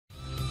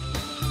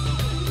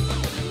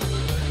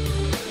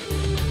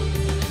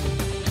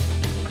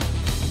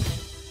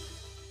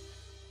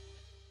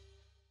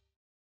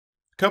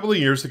couple of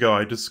years ago,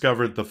 I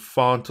discovered the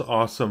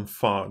Fontawesome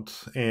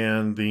font,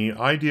 and the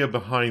idea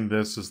behind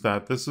this is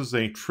that this is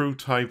a true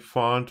type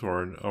font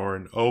or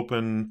an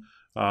open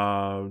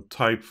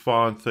type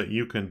font that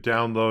you can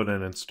download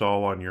and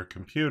install on your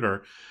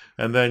computer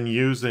and then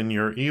use in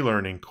your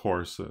e-learning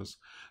courses.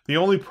 The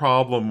only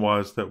problem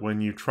was that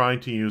when you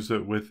tried to use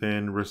it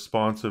within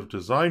responsive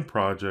design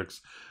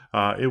projects,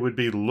 it would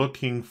be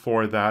looking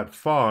for that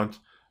font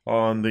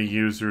on the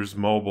user's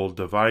mobile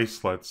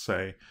device, let's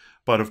say.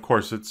 But of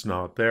course it's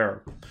not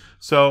there.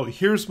 So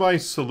here's my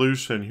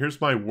solution,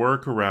 here's my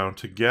workaround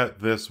to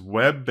get this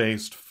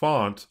web-based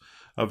font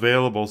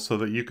available so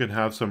that you can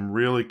have some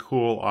really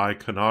cool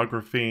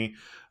iconography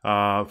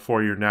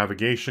for your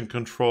navigation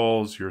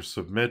controls, your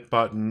submit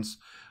buttons,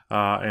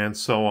 and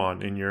so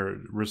on in your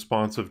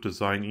responsive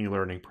design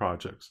e-learning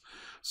projects.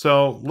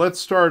 So let's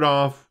start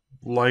off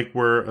like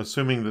we're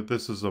assuming that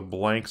this is a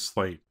blank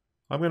slate.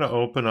 I'm going to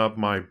open up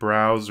my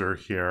browser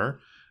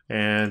here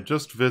and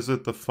just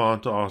visit the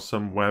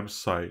Fontawesome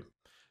website.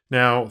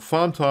 Now,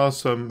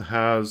 Fontawesome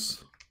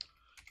has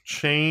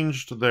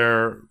changed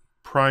their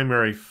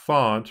primary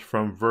font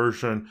from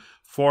version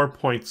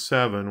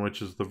 4.7,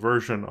 which is the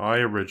version I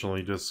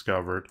originally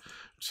discovered,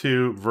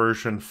 to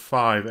version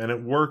 5, and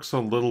it works a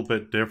little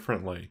bit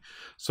differently.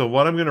 So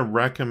what I'm going to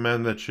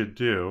recommend that you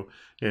do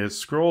is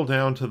scroll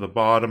down to the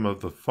bottom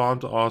of the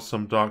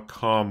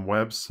fontawesome.com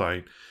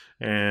website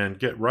and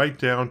get right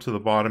down to the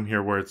bottom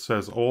here where it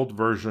says old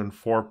version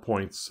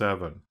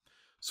 4.7.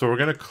 So we're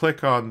going to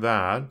click on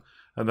that,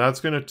 and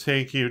that's going to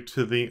take you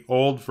to the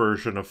old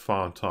version of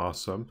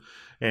Fontawesome.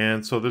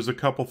 And so there's a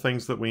couple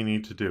things that we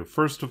need to do.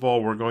 First of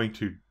all, we're going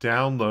to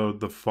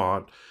download the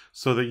font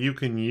so that you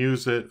can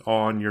use it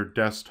on your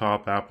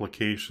desktop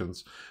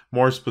applications,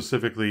 more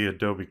specifically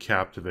Adobe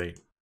Captivate.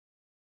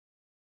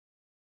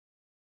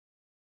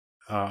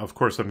 Of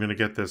course, I'm going to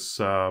get this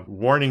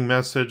warning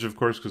message, of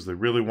course, because they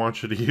really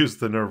want you to use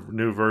the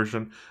new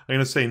version. I'm going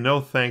to say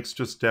no thanks,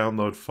 just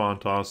download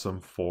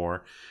Fontawesome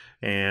 4.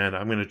 And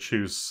I'm going to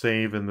choose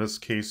save in this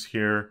case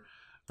here.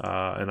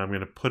 And I'm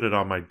going to put it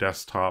on my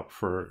desktop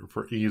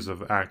for ease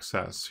of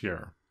access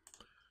here.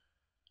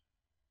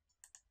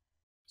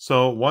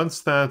 So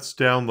once that's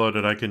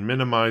downloaded, I can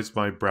minimize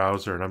my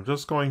browser. And I'm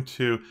just going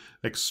to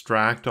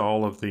extract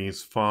all of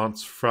these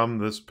fonts from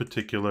this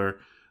particular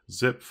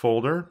zip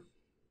folder.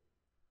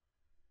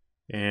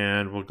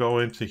 And we'll go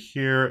into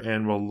here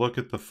and we'll look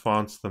at the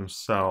fonts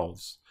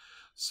themselves.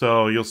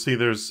 So you'll see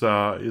there's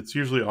it's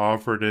usually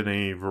offered in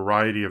a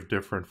variety of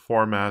different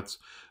formats,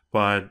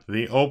 but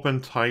the open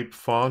type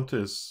font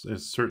is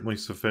certainly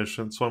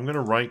sufficient. So I'm going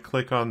to right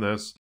click on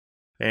this,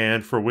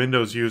 and for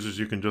Windows users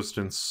you can just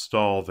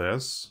install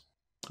this,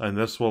 and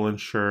this will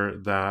ensure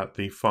that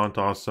the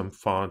Fontawesome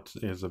font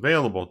is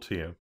available to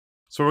you.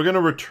 So we're going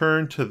to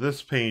return to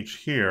this page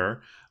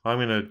here. I'm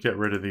going to get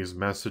rid of these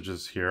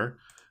messages here.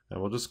 And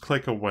we'll just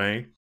click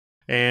away.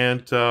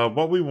 And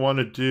what we want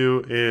to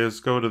do is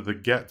go to the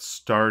Get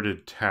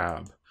Started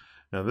tab.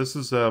 Now this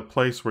is a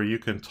place where you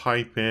can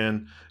type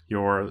in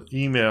your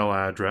email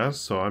address.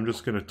 So I'm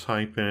just going to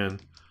type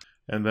in,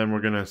 and then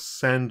we're going to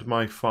send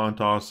my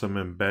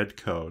Fontawesome embed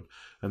code.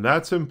 And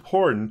that's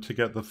important to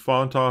get the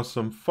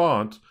Fontawesome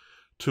font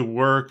to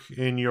work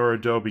in your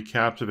Adobe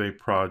Captivate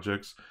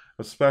projects,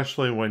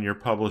 especially when you're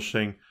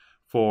publishing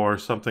for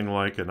something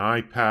like an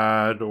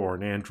iPad or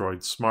an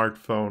Android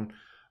smartphone,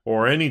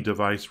 or any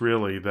device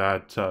really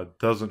that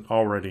doesn't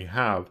already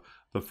have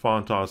the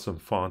Fontawesome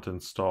font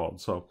installed.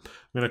 So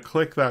I'm going to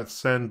click that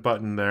send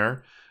button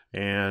there,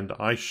 and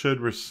I should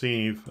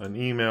receive an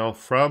email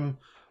from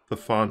the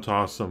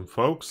Fontawesome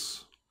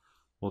folks.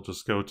 We'll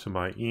just go to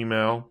my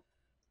email,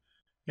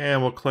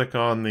 and we'll click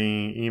on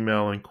the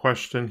email in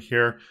question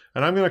here,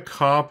 and I'm going to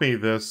copy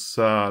this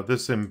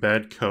this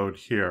embed code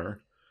here,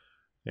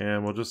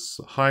 and we'll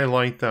just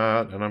highlight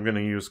that, and I'm going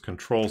to use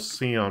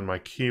Control-C on my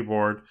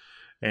keyboard,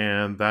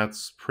 and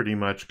that's pretty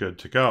much good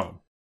to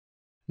go.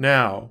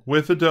 Now,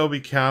 with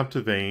Adobe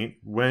Captivate,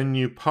 when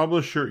you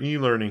publish your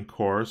e-learning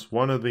course,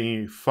 one of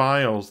the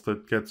files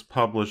that gets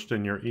published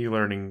in your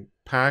e-learning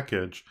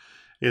package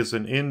is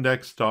an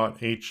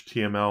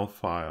index.html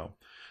file.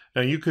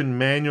 Now you can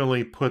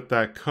manually put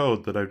that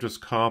code that I've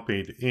just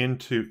copied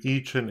into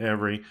each and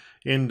every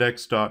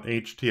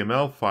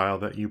index.html file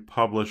that you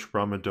publish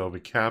from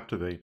Adobe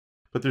Captivate,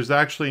 but there's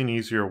actually an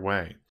easier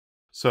way.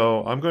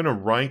 So I'm going to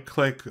right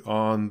click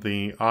on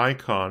the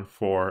icon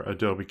for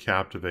Adobe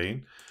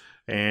Captivate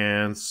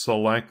and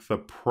select the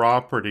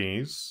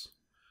properties,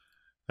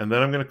 and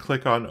then I'm going to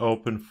click on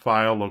open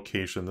file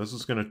location. This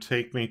is going to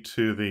take me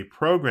to the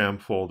program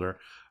folder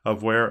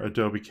of where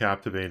Adobe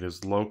Captivate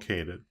is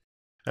located.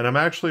 And I'm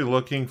actually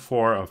looking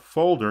for a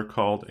folder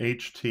called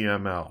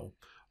HTML,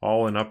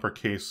 all in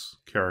uppercase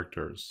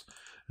characters.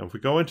 And if we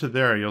go into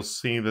there, you'll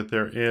see that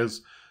there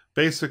is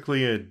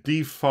basically a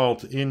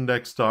default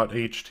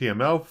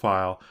index.html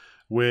file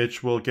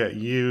which will get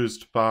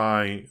used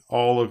by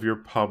all of your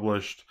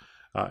published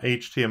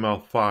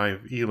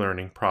HTML5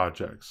 e-learning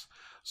projects.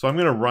 So I'm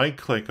going to right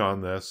click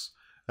on this,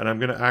 and I'm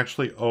going to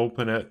actually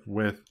open it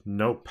with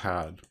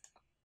Notepad.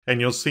 And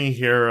you'll see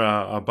here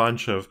a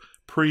bunch of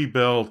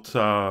pre-built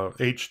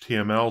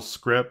HTML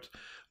script.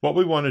 What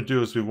we want to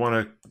do is we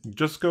want to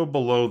just go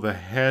below the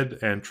head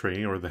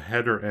entry or the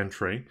header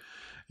entry,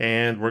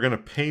 and we're going to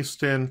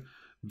paste in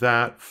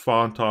that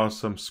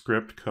Fontawesome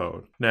script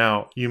code.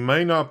 Now, you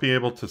may not be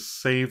able to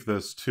save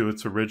this to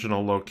its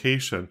original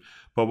location,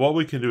 but what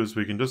we can do is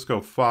we can just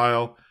go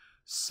File,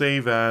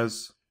 Save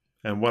As,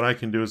 and what I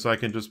can do is I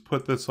can just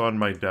put this on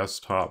my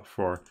desktop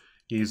for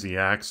easy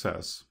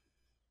access.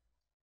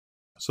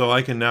 So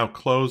I can now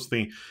close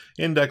the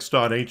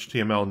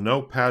index.html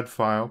notepad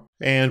file,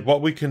 and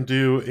what we can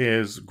do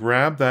is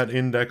grab that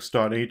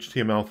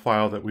index.html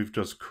file that we've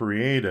just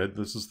created.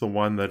 This is the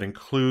one that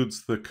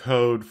includes the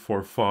code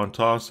for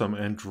Fontawesome,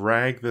 and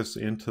drag this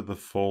into the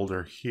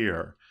folder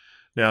here.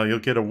 Now you'll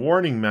get a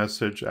warning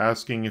message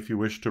asking if you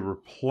wish to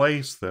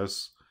replace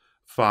this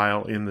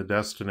file in the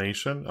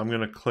destination. I'm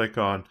going to click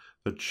on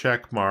the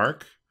check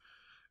mark,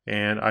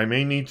 and I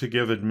may need to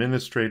give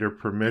administrator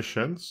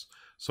permissions.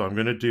 So I'm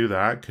going to do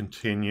that,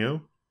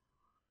 continue.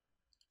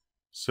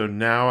 So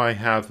now I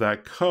have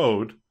that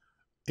code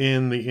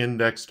in the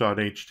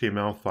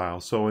index.html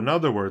file. So in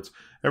other words,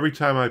 every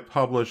time I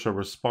publish a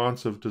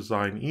responsive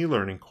design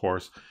e-learning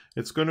course,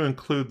 it's going to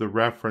include the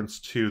reference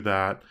to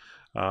that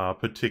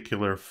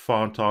particular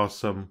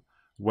Fontawesome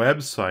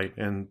website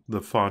and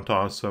the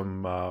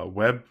Fontawesome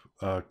web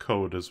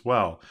code as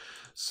well.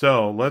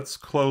 So let's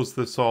close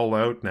this all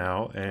out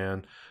now,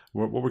 and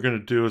what we're going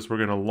to do is we're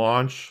going to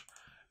launch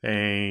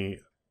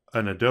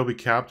an Adobe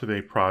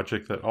Captivate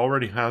project that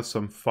already has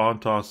some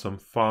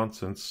Fontawesome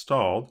fonts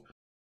installed.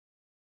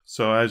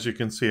 So as you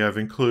can see, I've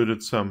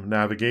included some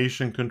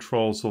navigation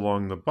controls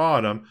along the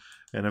bottom,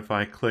 and if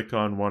I click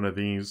on one of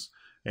these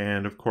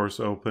and of course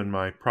open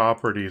my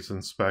properties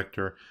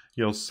inspector,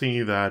 you'll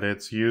see that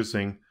it's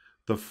using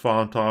the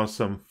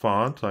Fontawesome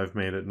font. I've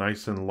made it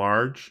nice and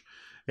large,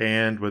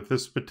 and with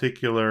this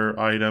particular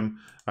item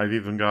I've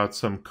even got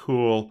some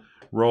cool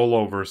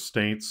rollover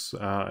states,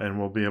 and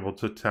we'll be able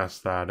to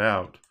test that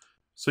out.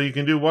 So you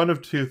can do one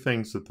of two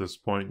things at this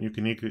point. You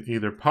can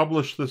either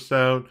publish this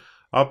out,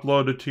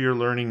 upload it to your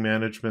learning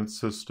management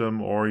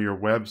system or your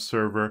web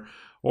server,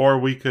 or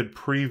we could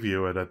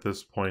preview it at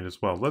this point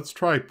as well. Let's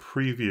try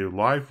preview,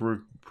 live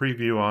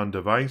preview on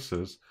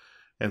devices,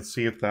 and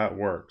see if that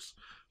works.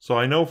 So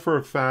I know for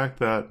a fact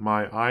that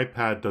my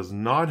iPad does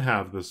not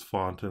have this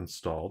font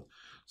installed.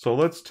 So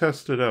let's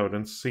test it out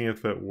and see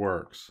if it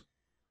works.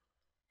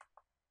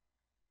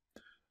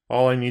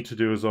 All I need to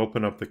do is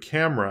open up the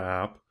camera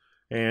app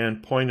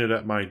and point it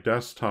at my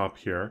desktop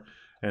here,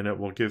 and it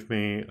will give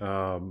me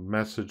a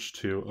message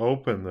to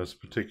open this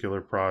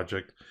particular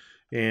project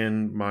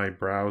in my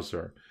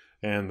browser.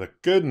 And the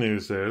good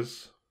news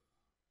is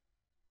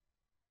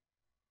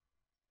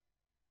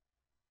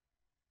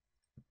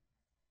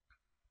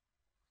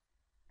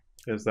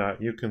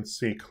that you can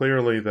see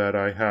clearly that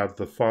I have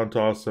the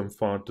Fontawesome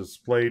font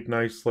displayed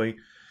nicely,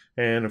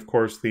 and of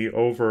course the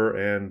over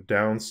and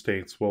down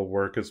states will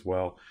work as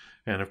well.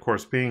 And of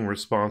course, being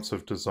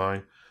responsive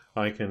design,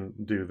 I can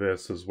do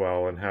this as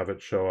well and have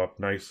it show up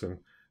nice and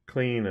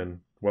clean and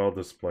well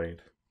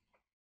displayed.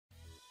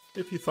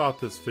 If you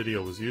thought this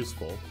video was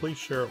useful, please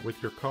share it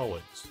with your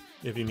colleagues.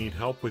 If you need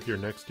help with your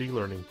next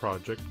e-learning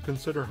project,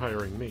 consider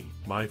hiring me.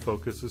 My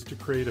focus is to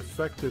create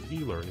effective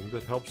e-learning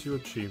that helps you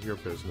achieve your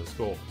business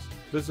goals.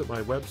 Visit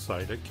my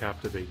website at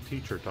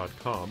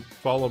captivateteacher.com,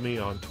 follow me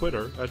on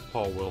Twitter at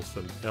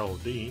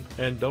PaulWilsonLD,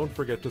 and don't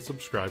forget to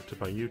subscribe to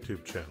my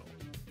YouTube channel.